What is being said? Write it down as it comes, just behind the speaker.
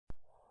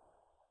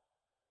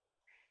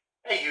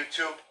Hey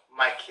YouTube,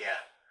 Mike here.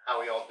 How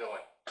are we all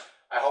doing?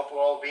 I hope we're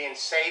all being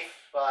safe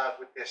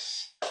with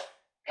this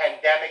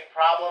pandemic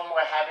problem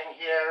we're having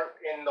here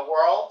in the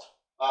world.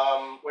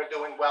 We're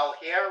doing well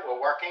here. We're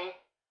working,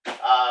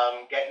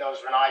 getting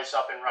those Rinnais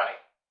up and running.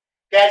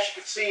 As you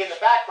can see in the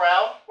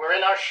background, we're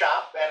in our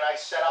shop, and I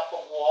set up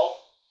a wall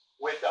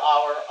with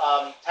our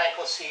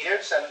tankless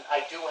heaters, and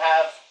I do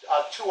have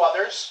two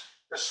others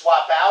to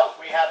swap out.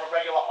 We have a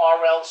regular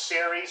RL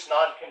series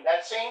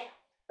non-condensing,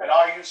 an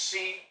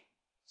RUC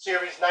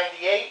Series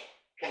 98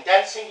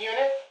 condensing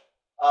unit,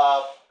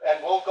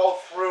 and we'll go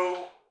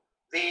through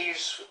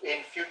these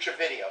in future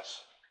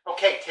videos.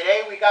 Okay,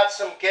 today we got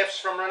some gifts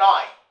from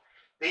Rinnai.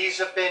 These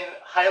have been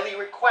highly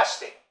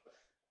requested.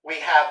 We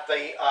have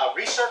the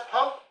recirc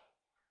pump,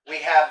 we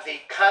have the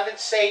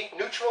condensate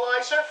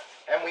neutralizer,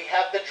 and we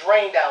have the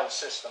drain down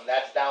system.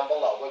 That's down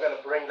below. We're going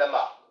to bring them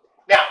up.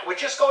 Now, we're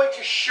just going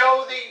to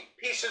show the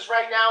pieces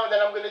right now, and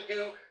then I'm going to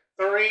do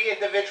 3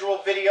 individual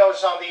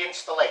videos on the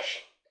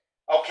installation.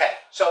 Okay,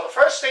 so the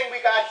first thing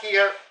we got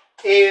here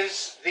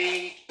is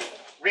the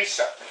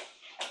recirc.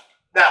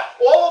 Now,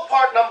 all the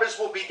part numbers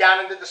will be down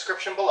in the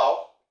description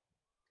below.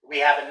 We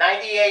have a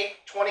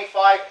 98,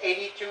 25,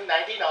 82,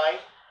 99,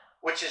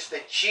 which is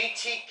the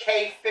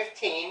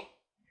GTK-15.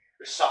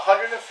 This is a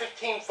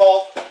 115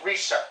 volt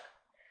recirc.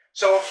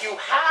 So if you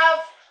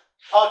have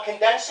a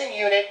condensing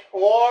unit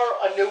or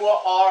a newer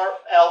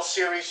RL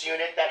series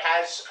unit that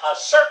has a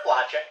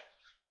Cir-Logic,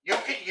 you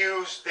could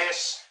use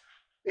this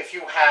if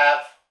you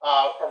have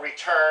a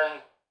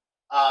return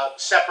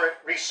separate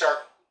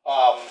recirc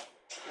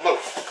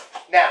loop.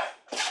 Now,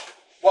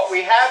 what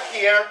we have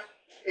here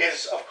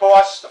is, of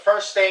course, the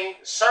first thing,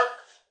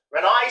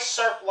 Rinnai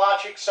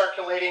Cir-Logic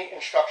circulating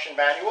instruction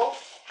manual.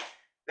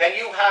 Then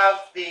you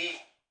have the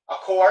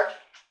cord,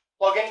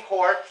 plug-in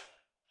cord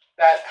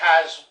that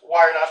has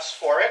wire nuts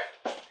for it.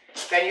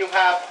 Then you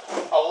have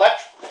well,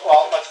 let's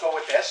go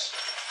with this.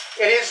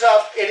 It is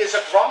a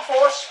drum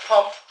force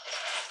pump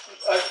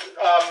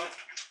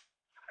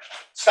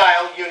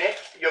style unit.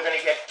 You're going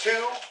to get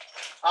 2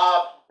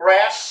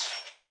 brass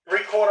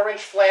 3/4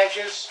 inch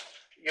flanges.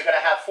 You're going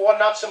to have 4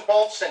 nuts and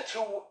bolts and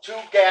two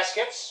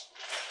gaskets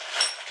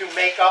to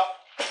make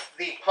up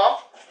the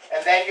pump.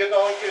 And then you're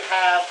going to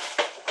have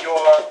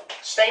your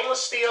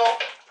stainless steel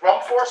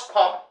drum force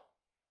pump,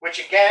 which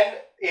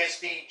again is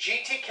the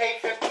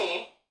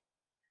GTK-15.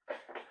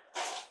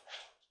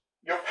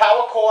 Your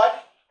power cord.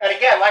 And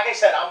again, like I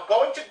said, I'm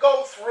going to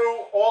go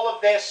through all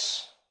of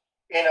this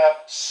in a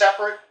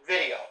separate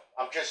video.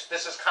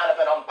 This is kind of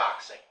an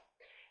unboxing.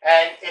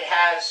 And it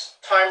has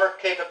timer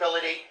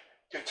capability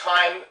to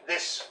time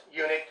this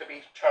unit to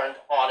be turned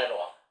on and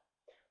off.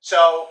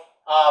 So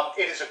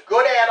it is a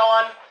good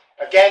add-on.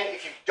 Again,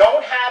 if you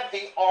don't have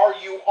the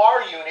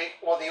RUR unit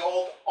or the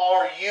old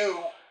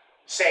RU,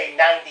 say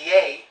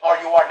 98,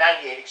 RUR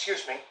 98,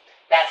 excuse me,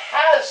 that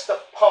has the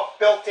pump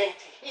built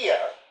into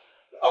here.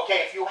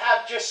 Okay, if you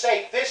have just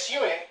say this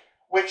unit,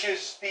 which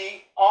is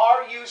the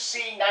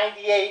RUC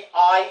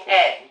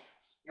 98IN,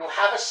 you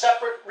have a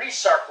separate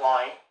recirc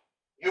line.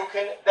 You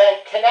can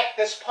then connect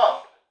this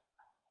pump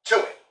to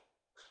it.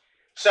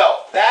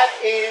 So that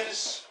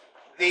is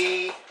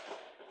the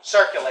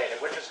circulator.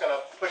 We're just going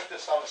to push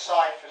this on the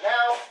side for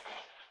now.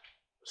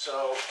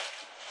 So,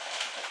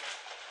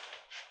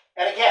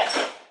 and again,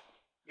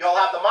 you'll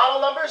have the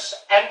model numbers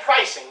and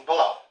pricing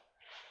below.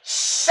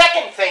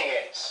 Second thing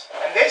is,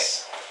 and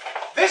this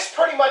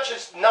pretty much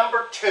is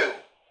number 2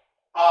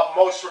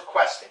 most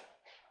requested.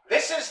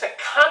 This is the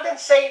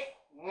condensate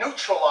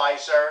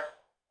neutralizer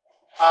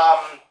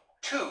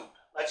tube.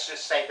 Let's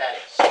just say that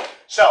is.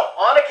 So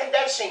on a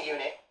condensing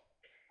unit,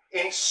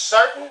 in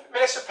certain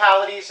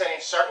municipalities and in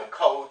certain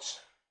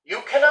codes,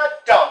 you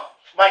cannot dump,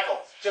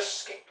 Michael,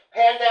 just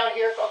pan down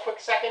here for a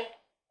quick second,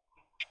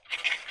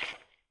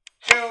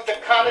 to the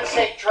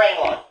condensate drain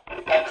line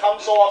that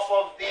comes off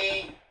of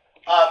the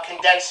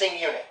condensing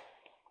unit.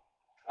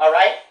 All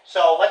right,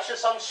 so let's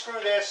just unscrew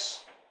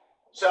this.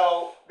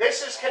 So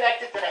this is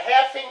connected to the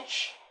 1/2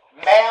 inch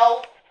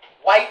male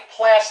white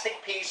plastic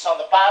piece on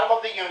the bottom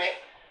of the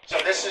unit. So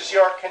this is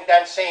your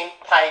condensing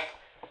pipe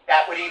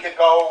that would either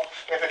go,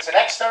 if it's an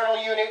external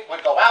unit,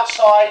 would go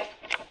outside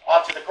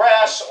onto the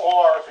grass,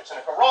 or if it's in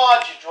a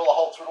garage, you drill a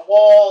hole through the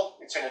wall,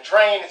 it's in a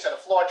drain, it's in a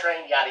floor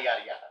drain, yada,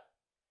 yada, yada.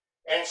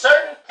 And in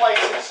certain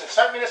places, in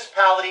certain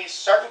municipalities,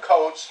 certain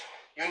codes,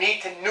 you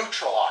need to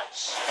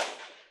neutralize.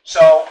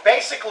 So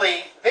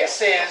basically,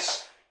 this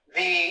is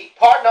the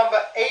part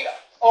number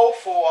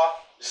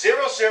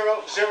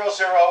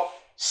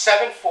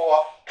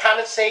 804-000074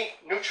 condensate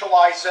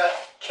neutralizer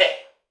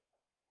kit.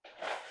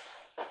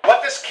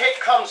 What this kit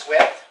comes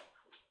with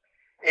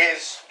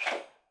is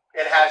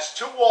it has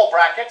 2 wall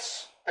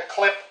brackets to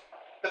clip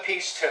the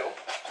piece to.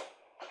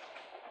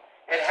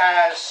 It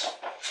has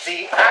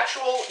the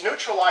actual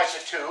neutralizer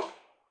tube,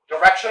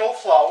 directional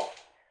flow,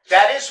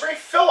 that is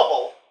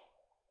refillable,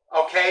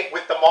 okay,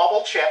 with the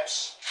marble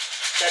chips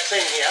that's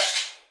in here,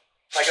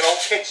 like an old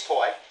kid's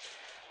toy.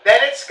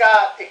 Then it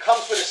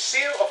comes with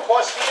of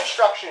course, the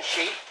instruction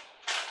sheet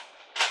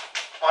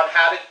on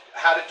how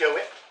to do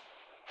it.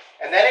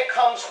 And then it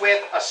comes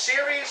with a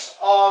series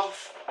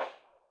of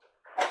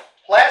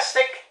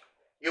plastic.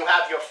 You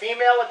have your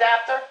female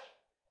adapter.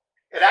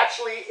 It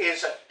actually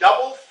is a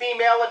double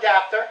female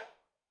adapter.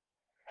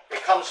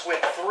 It comes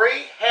with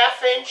 3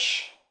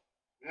 1/2-inch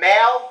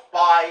male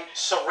by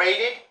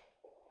serrated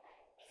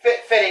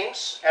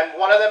fittings, and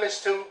one of them is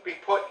to be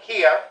put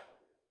here.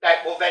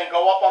 That will then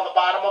go up on the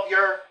bottom of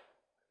your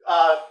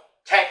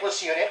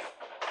tankless unit.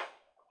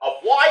 A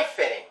Y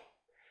fitting.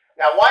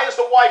 Now, why is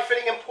the Y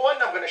fitting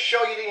important? I'm going to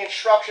show you the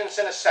instructions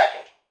in a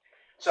second.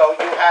 So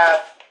you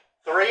have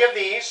 3 of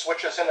these,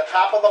 which is in the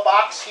top of the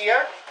box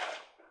here.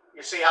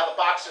 You see how the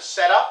box is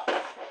set up.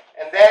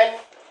 And then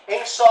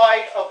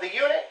inside of the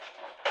unit,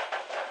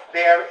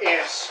 there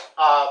is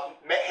a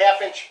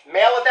 1/2-inch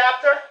male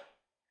adapter.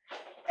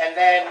 And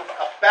then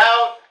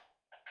about,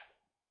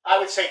 I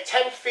would say,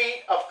 10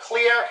 feet of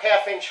clear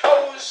 1/2-inch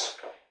hose.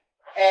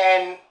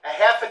 And a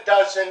 6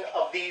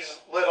 of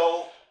these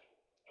little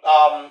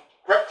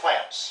grip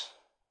clamps.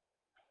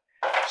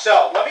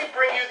 So let me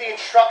bring you the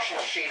instruction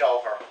sheet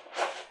over,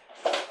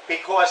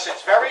 because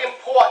it's very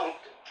important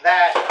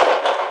that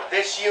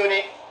this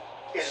unit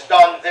is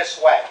done this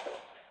way.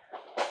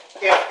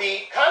 If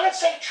the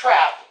condensate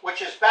trap,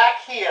 which is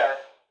back here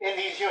in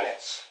these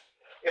units,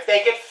 if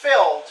they get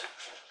filled,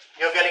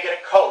 you're going to get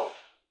a code.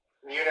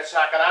 The unit's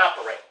not going to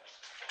operate.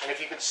 And if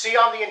you can see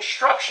on the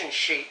instruction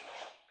sheet,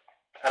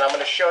 and I'm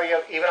going to show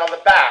you even on the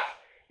back,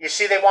 you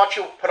see they want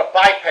you to put a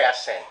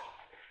bypass in.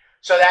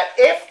 So that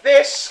if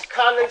this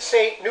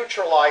condensate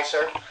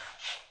neutralizer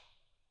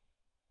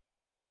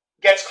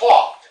gets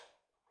clogged,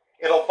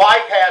 it'll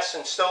bypass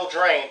and still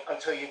drain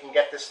until you can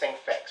get this thing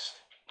fixed.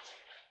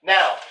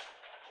 Now,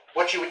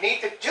 what you would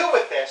need to do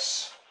with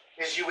this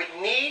is you would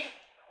need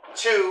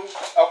to,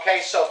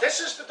 okay, so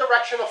this is the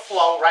direction of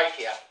flow right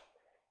here,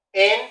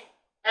 in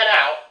and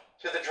out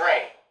to the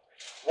drain.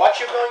 What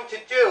you're going to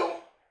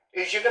do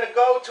is you're going to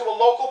go to a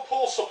local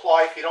pool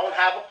supply if you don't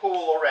have a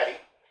pool already,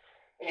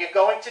 and you're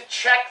going to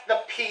check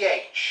the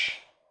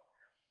pH.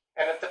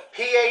 And if the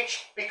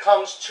pH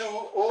becomes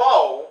too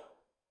low,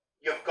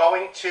 you're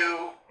going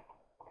to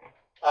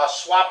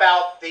swap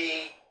out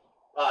the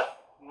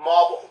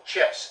marble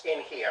chips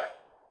in here.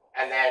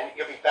 And then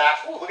you'll be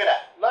back. Ooh, look at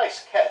that.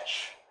 Nice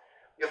catch.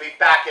 You'll be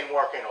back in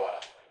working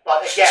order.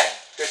 But again,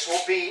 this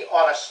will be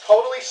on a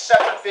totally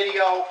separate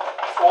video,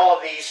 all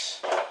of these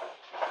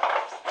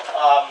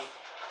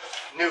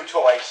new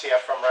toys here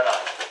from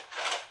Rinnai.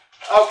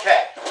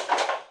 Okay.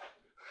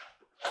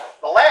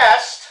 The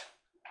last,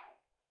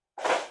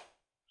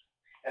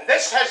 and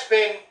this has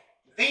been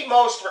the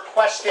most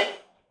requested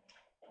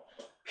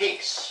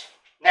piece.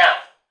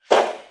 Now,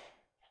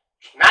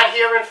 not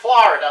here in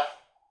Florida,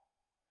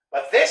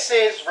 but this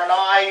is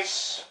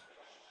Rinnai's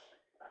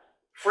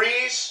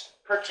Freeze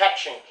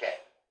Protection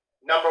Kit,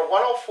 number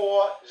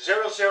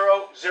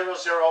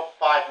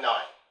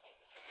 104000059.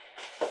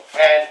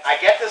 And I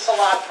get this a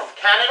lot from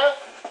Canada,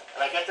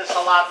 and I get this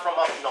a lot from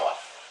up north.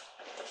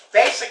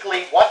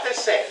 Basically, what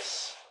this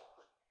is,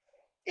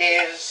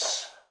 and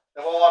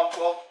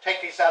we'll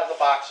take these out of the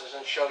boxes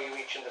and show you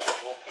each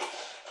individual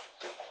piece.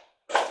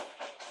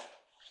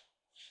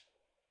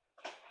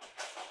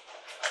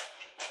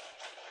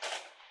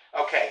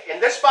 Okay, in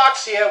this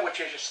box here, which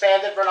is your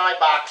standard Rinnai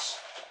box,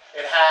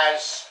 it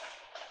has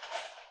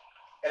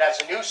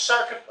a new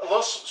circuit, a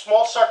little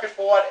small circuit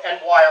board and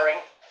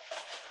wiring,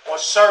 or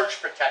surge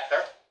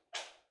protector.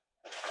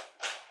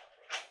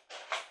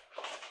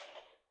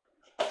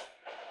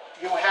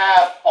 You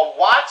have a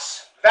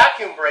Watts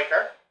vacuum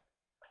breaker,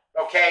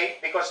 okay,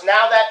 because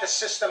now that the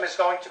system is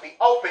going to be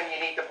open, you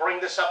need to bring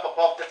this up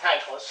above the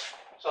tankless.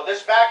 So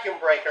this vacuum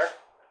breaker,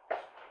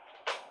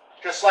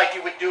 just like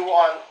you would do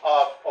on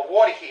a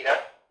water heater,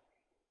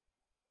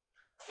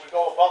 we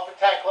go above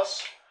the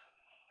tankless.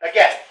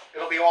 Again,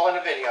 it'll be all in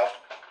the video.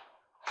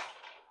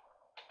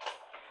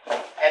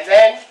 And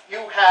then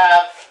you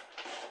have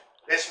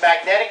this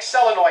magnetic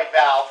solenoid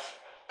valve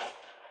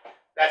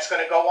that's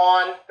going to go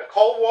on the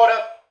cold water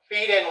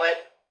feed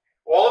inlet.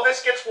 All of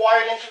this gets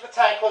wired into the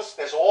tankless.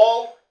 There's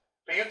all,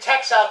 for you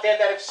techs out there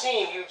that have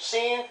seen, you've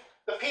seen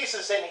the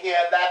pieces in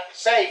here that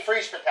say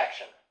freeze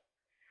protection.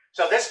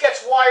 So this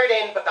gets wired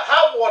in, but the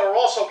hot water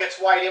also gets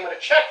wired in with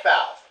a check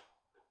valve.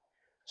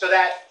 So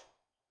that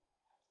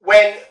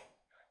when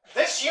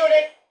this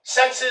unit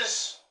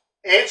senses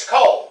it's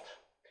cold,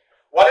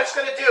 what it's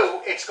going to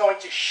do, it's going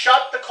to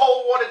shut the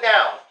cold water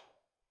down.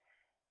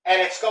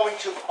 And it's going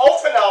to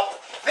open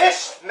up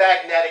this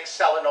magnetic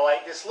solenoid,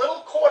 this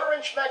little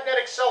 1/4-inch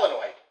magnetic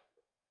solenoid.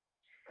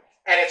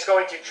 And it's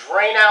going to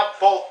drain out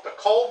both the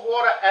cold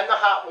water and the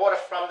hot water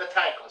from the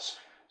tankless.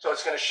 So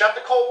it's going to shut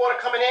the cold water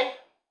coming in.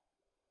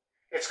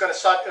 It's going to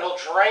start, it'll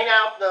drain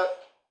out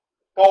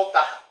both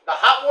the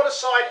hot water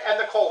side and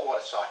the cold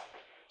water side.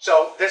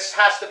 So this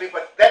has to be,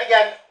 but then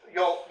again,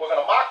 we're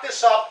going to mark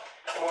this up,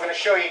 and we're going to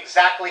show you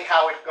exactly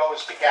how it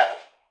goes together.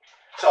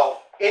 So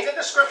in the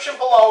description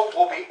below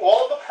will be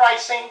all of the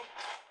pricing,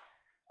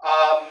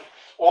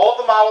 all of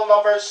the model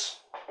numbers,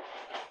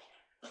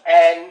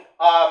 and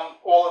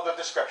all of the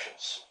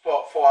descriptions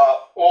for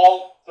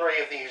all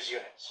 3 of these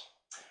units.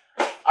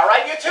 All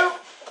right, YouTube.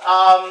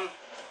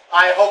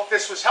 I hope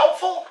this was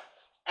helpful.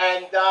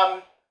 And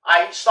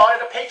I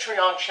started a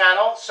Patreon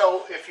channel,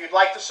 so if you'd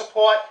like to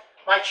support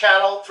my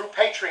channel through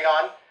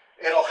Patreon,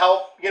 it'll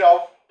help,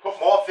 put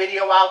more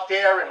video out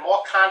there and more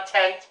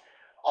content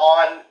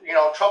on,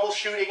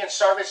 troubleshooting and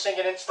servicing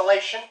and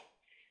installation.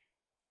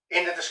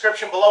 In the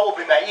description below will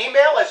be my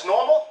email as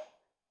normal.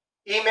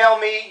 Email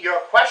me your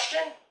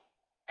question,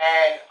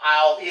 and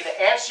I'll either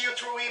answer you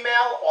through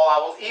email or I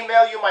will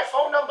email you my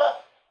phone number,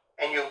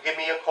 and you'll give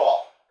me a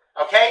call.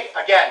 Okay?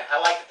 Again,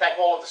 I'd like to thank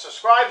all of the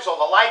subscribers, all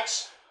the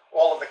likes,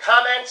 all of the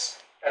comments,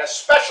 and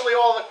especially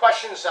all of the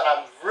questions, and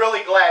I'm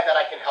really glad that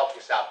I can help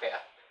you out there.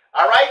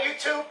 All right,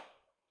 YouTube?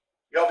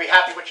 You'll be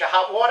happy with your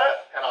hot water,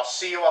 and I'll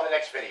see you on the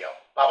next video.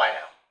 Bye-bye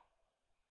now.